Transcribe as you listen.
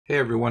Hey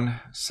everyone,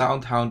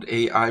 SoundHound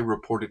AI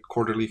reported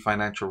quarterly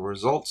financial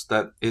results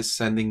that is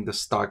sending the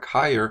stock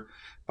higher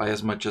by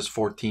as much as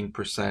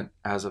 14%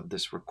 as of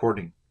this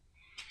recording.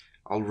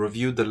 I'll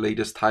review the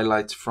latest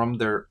highlights from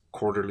their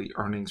quarterly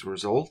earnings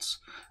results.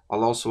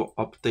 I'll also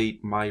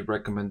update my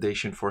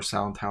recommendation for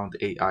SoundHound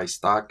AI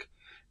stock.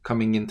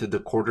 Coming into the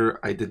quarter,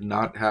 I did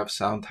not have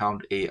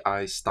SoundHound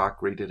AI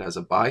stock rated as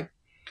a buy.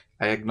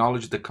 I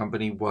acknowledge the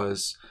company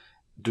was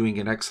doing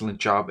an excellent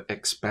job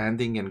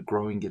expanding and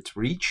growing its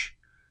reach.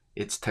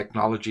 Its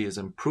technology is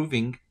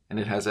improving and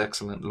it has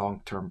excellent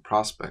long-term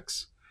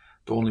prospects.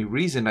 The only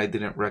reason I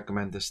didn't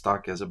recommend this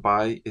stock as a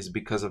buy is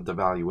because of the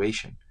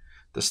valuation.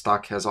 The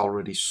stock has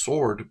already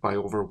soared by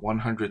over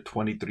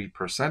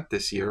 123%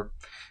 this year,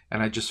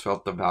 and I just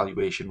felt the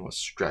valuation was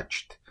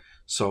stretched.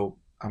 So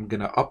I'm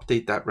going to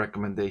update that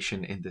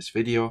recommendation in this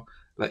video,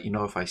 let you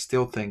know if I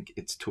still think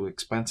it's too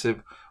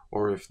expensive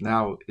or if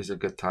now is a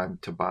good time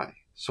to buy.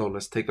 So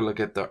let's take a look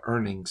at the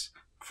earnings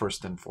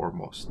first and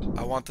foremost.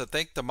 I want to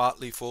thank the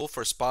Motley Fool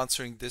for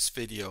sponsoring this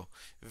video.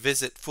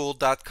 Visit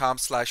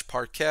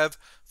fool.com/Parkev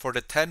for the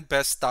 10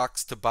 best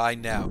stocks to buy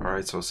now. All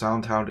right, so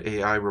SoundHound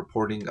AI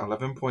reporting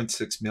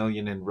 11.6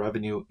 million in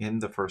revenue in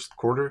the first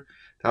quarter.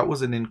 That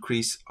was an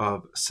increase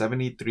of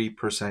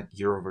 73%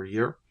 year over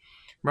year.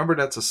 Remember,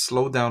 that's a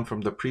slowdown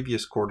from the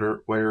previous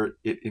quarter where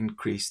it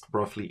increased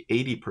roughly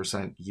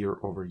 80% year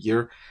over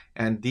year.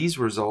 And these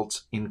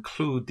results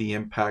include the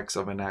impacts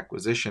of an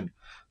acquisition.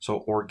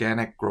 So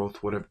organic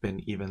growth would have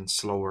been even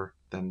slower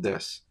than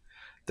this.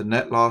 The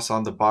net loss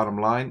on the bottom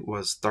line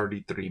was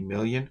 33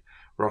 million,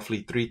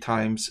 roughly 3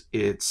 times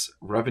its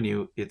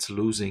revenue it's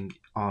losing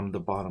on the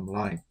bottom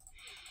line.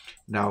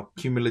 Now,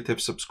 cumulative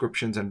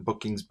subscriptions and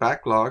bookings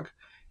backlog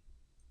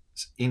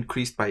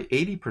increased by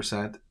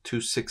 80%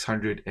 to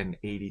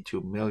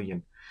 682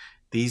 million.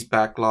 These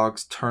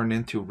backlogs turn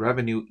into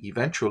revenue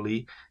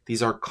eventually.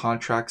 These are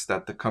contracts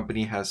that the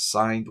company has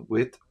signed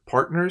with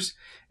partners,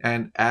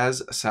 and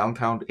as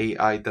SoundHound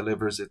AI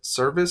delivers its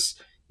service,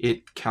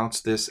 it counts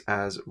this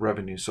as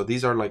revenue. So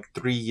these are like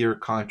 3-year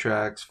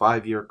contracts,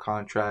 5-year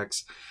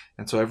contracts,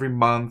 and so every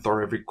month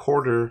or every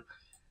quarter,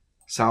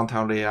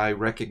 SoundHound AI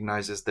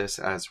recognizes this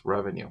as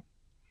revenue.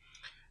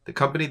 The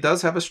company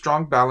does have a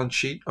strong balance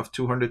sheet of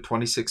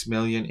 226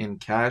 million in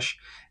cash,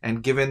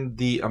 and given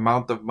the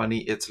amount of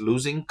money it's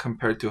losing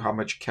compared to how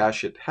much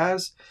cash it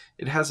has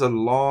a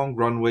long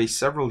runway,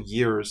 several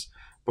years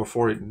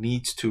before it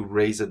needs to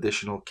raise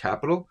additional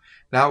capital.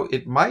 Now,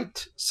 it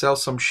might sell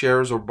some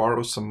shares or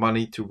borrow some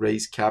money to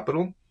raise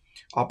capital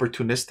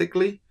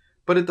opportunistically,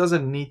 but it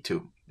doesn't need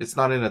to. It's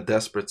not in a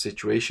desperate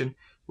situation,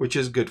 which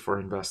is good for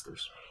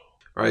investors.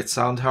 All right,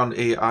 SoundHound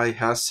AI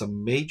has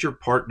some major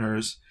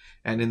partners,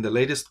 and in the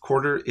latest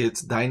quarter,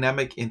 its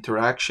dynamic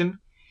interaction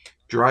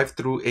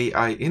drive-through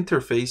AI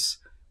interface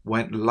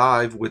went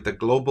live with the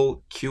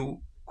global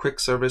quick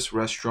service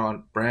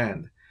restaurant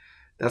brand.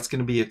 That's going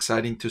to be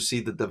exciting to see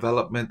the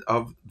development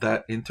of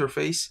that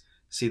interface,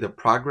 see the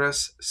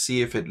progress,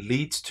 see if it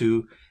leads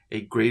to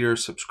a greater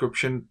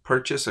subscription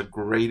purchase, a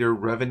greater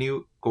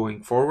revenue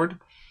going forward.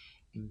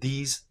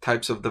 These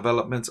types of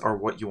developments are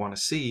what you want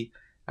to see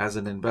as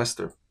an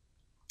investor.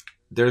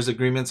 There's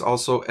agreements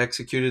also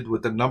executed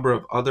with a number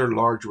of other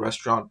large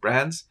restaurant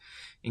brands,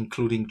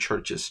 including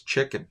Church's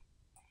Chicken.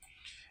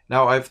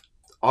 Now, I've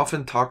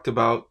often talked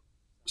about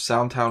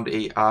SoundHound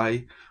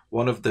AI.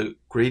 One of the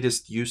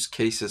greatest use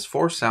cases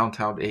for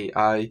SoundHound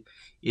AI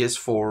is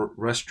for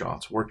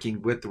restaurants,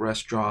 working with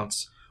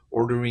restaurants,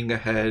 ordering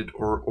ahead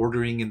or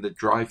ordering in the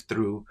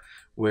drive-through,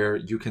 where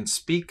you can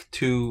speak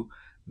to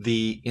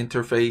the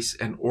interface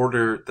and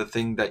order the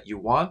thing that you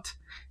want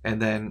and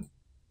then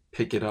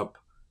pick it up.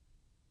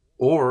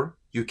 Or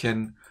you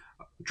can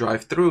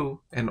drive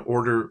through and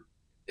order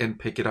and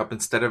pick it up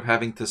instead of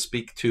having to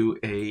speak to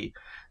a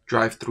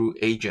drive-through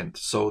agent.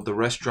 So the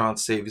restaurant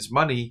saves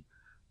money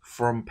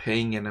from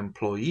paying an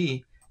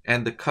employee,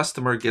 and the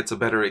customer gets a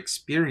better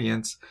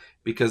experience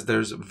because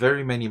there's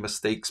very many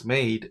mistakes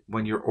made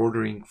when you're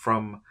ordering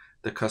from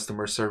the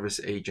customer service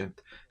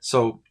agent.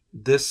 So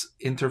this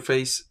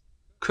interface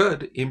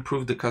could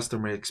improve the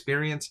customer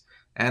experience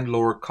and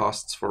lower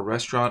costs for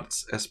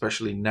restaurants,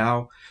 especially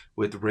now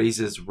with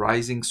raises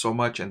rising so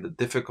much and the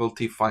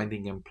difficulty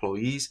finding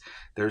employees.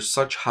 There's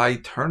such high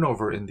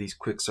turnover in these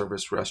quick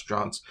service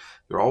restaurants.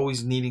 You're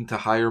always needing to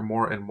hire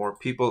more and more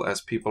people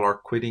as people are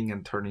quitting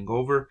and turning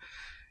over.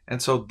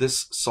 And so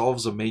this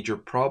solves a major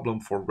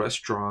problem for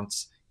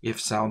restaurants if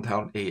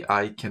SoundHound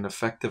AI can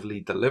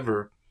effectively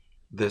deliver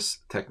this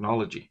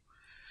technology.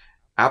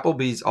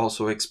 Applebee's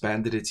also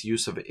expanded its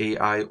use of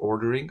AI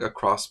ordering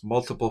across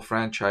multiple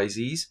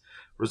franchisees,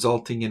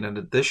 resulting in an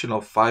additional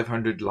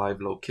 500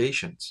 live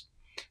locations.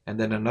 And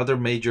then another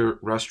major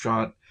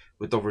restaurant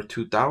with over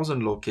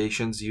 2,000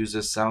 locations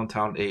uses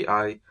SoundHound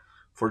AI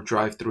for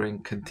drive-through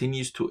and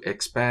continues to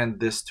expand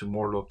this to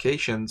more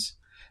locations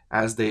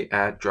as they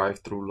add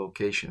drive-through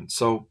locations.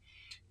 So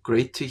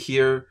great to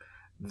hear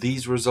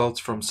these results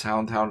from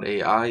SoundHound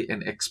AI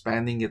and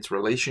expanding its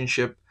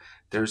relationship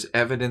There's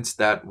evidence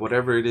that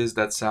whatever it is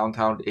that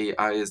SoundHound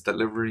AI is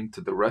delivering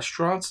to the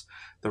restaurants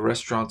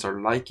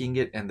are liking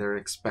it and they're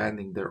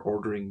expanding, they're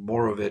ordering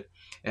more of it.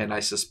 And I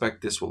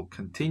suspect this will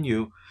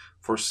continue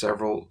for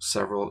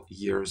several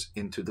years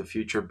into the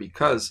future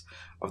because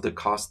of the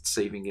cost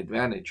saving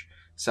advantage.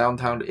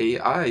 SoundHound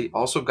AI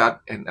also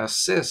got an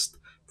assist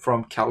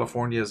from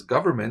California's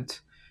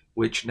government,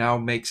 which now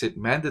makes it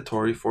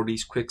mandatory for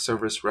these quick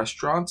service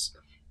restaurants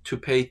to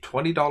pay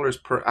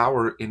 $20 per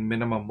hour in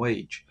minimum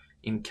wage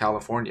in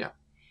California.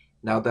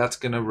 Now that's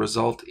going to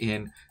result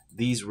in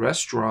these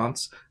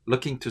restaurants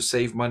looking to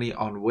save money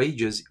on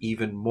wages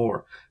even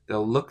more.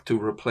 They'll look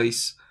to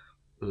replace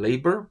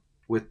labor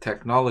with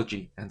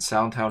technology, and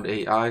SoundHound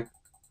AI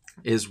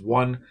is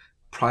one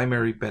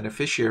primary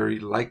beneficiary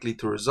likely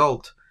to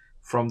result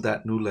from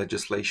that new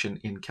legislation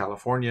in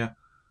California,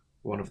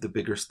 one of the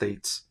bigger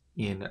states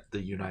in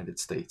the United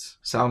States.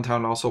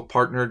 SoundHound also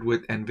partnered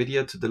with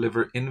NVIDIA to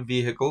deliver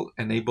in-vehicle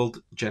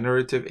enabled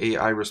generative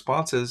AI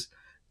responses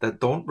that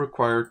don't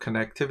require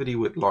connectivity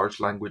with large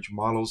language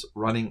models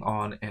running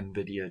on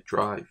NVIDIA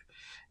Drive.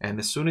 And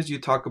as soon as you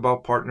talk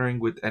about partnering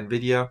with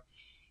NVIDIA,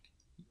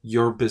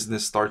 your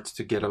business starts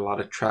to get a lot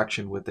of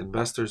traction with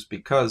investors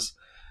because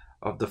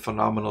of the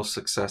phenomenal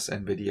success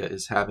NVIDIA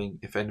is having.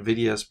 If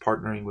NVIDIA is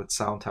partnering with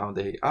SoundHound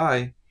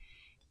AI,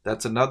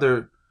 that's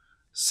another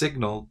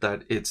signal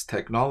that its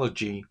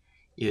technology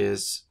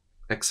is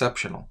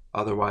exceptional.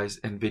 Otherwise,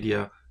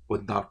 NVIDIA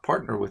would not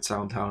partner with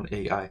SoundHound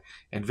AI.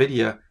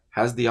 NVIDIA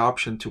has the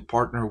option to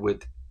partner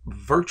with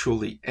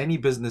virtually any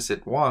business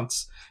it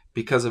wants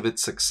because of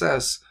its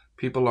success.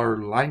 People are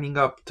lining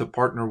up to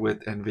partner with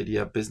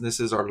NVIDIA.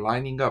 Businesses are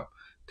lining up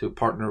to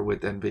partner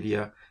with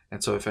NVIDIA.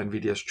 And so if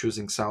NVIDIA is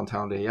choosing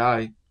SoundHound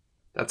AI,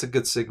 that's a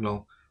good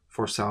signal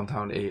for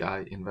SoundHound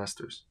AI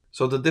investors.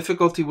 So the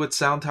difficulty with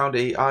SoundHound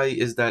AI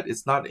is that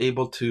it's not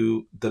able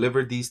to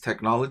deliver these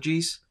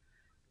technologies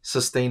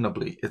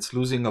sustainably. It's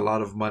losing a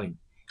lot of money.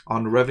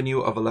 On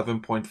revenue of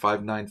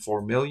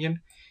 11.594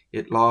 million,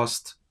 it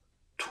lost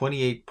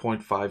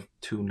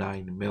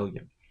 28.529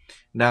 million.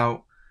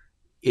 Now,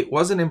 it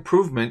was an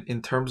improvement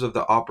in terms of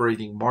the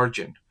operating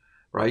margin,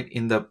 right?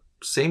 In the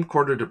same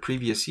quarter the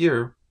previous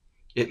year,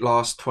 it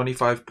lost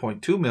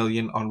 25.2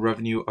 million on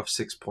revenue of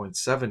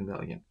 6.7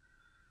 million.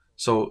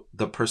 So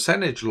the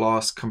percentage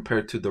loss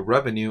compared to the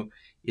revenue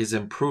is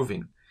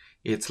improving.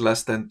 It's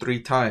less than 3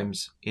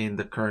 times in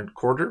the current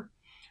quarter.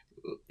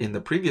 In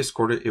the previous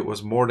quarter, it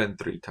was more than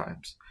 3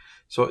 times.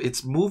 So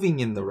it's moving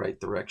in the right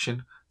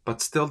direction,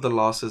 but still the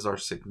losses are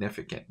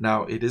significant.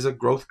 Now, it is a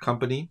growth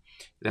company.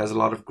 It has a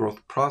lot of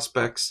growth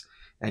prospects,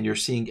 and you're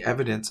seeing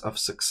evidence of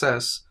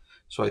success.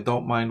 So I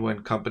don't mind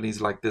when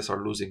companies like this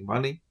are losing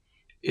money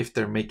if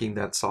they're making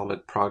that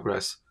solid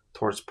progress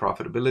towards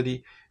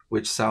profitability,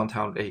 which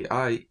SoundHound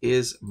AI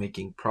is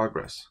making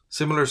progress.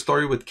 Similar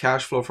story with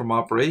cash flow from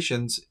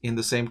operations. In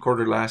the same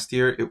quarter last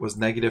year, it was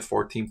negative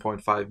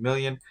 14.5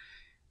 million.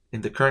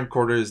 In the current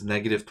quarter is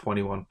negative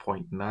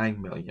 21.9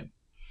 million.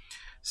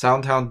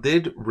 SoundHound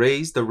did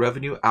raise the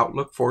revenue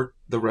outlook for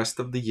the rest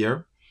of the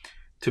year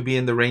to be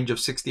in the range of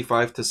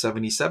 65 to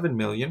 77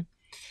 million.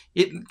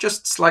 It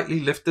just slightly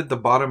lifted the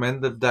bottom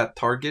end of that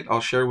target.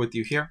 I'll share with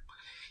you here.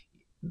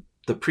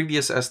 The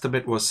previous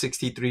estimate was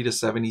 63 to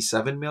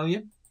 77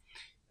 million.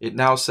 It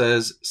now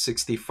says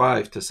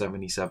 65 to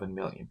 77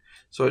 million.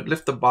 So it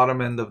lifted the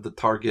bottom end of the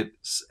target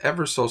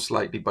ever so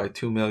slightly by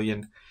 2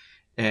 million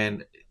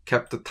and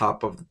kept the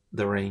top of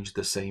the range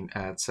the same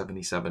at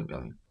 77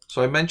 million.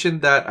 So I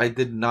mentioned that I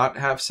did not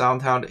have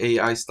SoundHound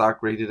AI stock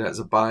rated as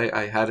a buy.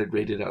 I had it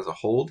rated as a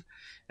hold.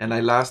 And I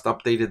last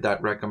updated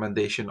that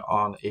recommendation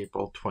on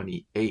April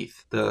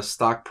 28th. The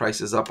stock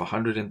price is up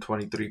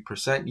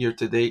 123% year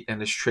to date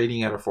and is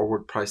trading at a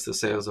forward price to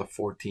sales of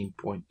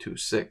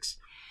 14.26.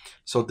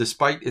 So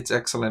despite its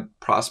excellent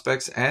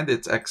prospects and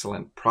its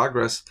excellent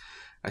progress,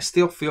 I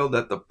still feel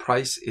that the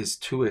price is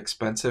too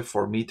expensive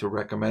for me to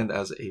recommend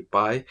as a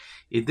buy.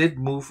 It did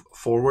move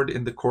forward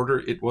in the quarter.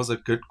 It was a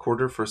good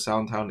quarter for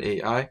SoundHound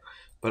AI,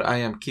 but I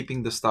am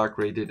keeping the stock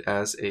rated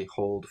as a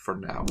hold for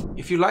now.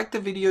 If you liked the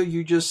video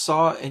you just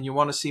saw and you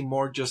want to see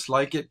more just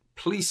like it,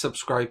 please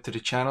subscribe to the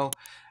channel.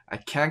 I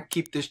can't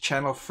keep this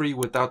channel free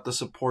without the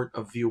support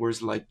of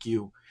viewers like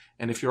you.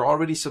 And if you're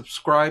already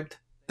subscribed,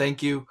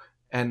 thank you,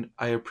 and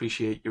I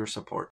appreciate your support.